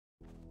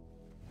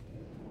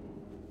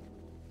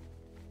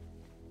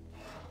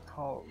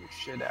Holy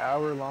shit,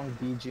 hour-long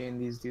BG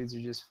and these dudes are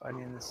just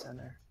fighting in the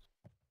center.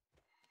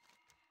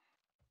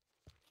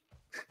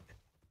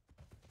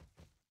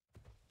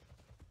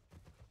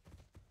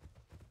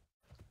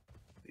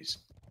 These.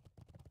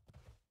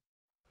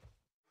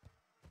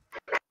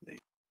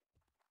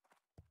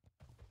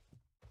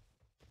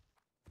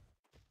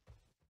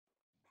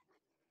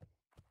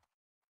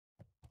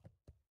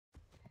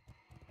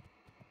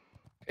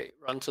 Okay,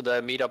 run to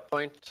the meetup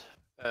point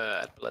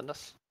at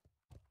Belinda's.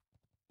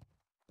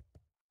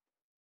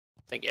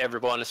 I think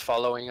everyone is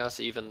following us,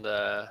 even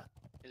the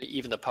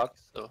pucks,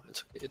 so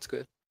it's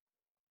good.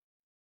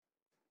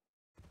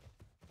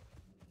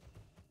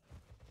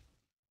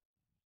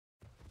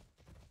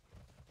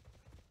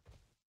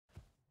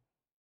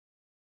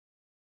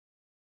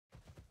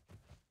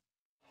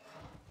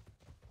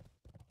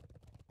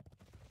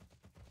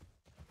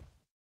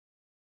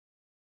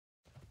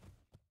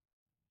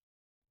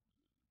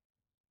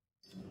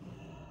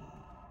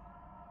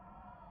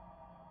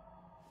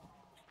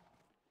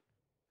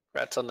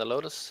 Rats on the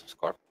Lotus,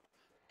 Scorp.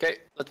 Okay,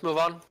 let's move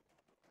on.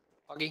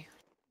 Augie,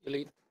 you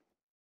lead.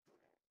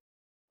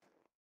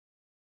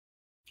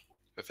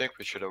 I think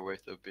we should have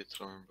waited a bit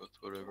longer, but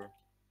whatever.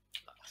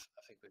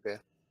 I think we're good.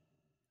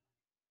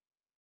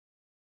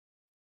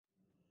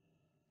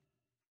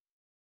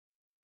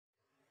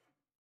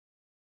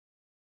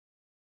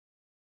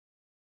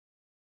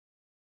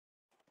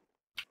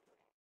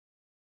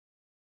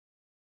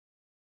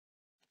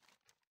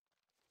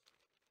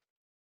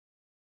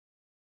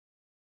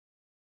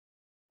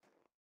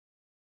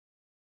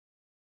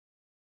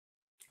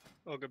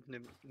 Ogre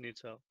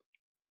needs help.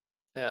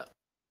 Yeah.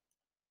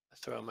 I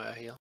throw my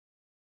heal.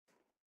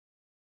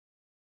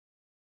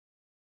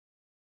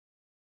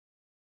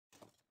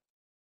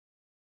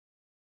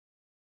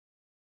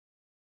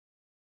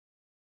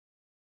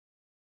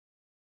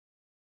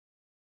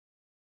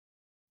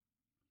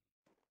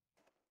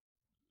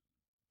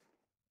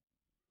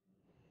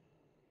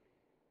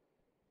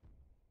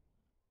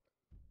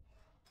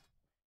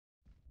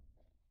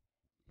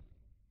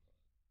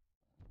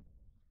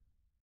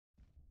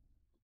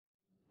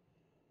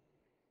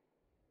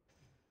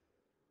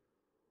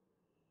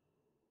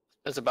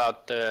 There's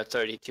about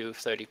 32,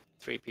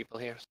 33 people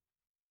here. It's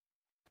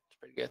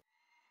pretty good.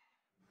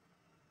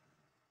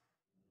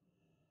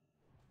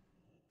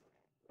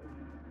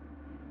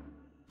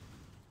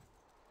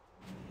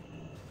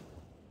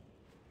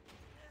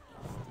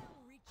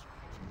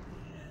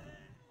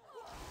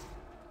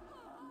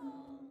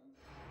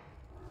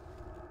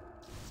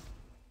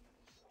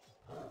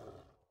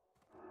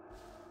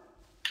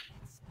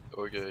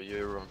 Okay,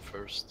 you run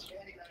first.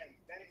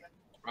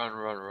 Run,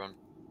 run, run.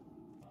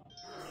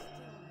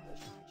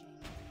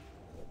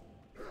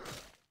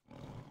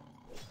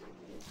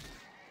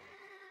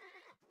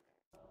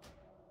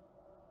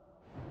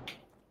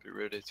 Be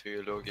ready to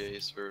heal low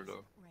gaze very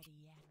low.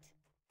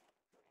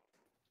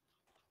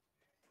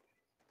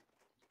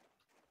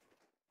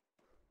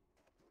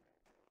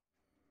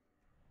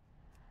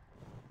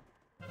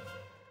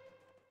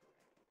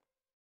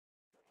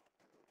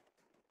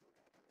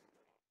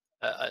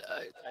 I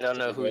don't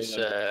know who's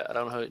I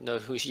don't know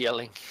who's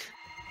yelling.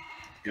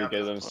 You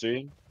guys on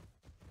stream?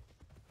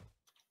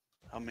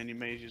 How many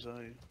mages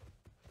are you?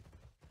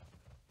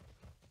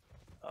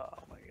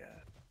 Oh my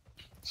god.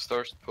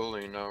 Start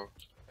pulling now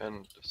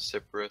and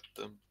separate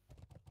them.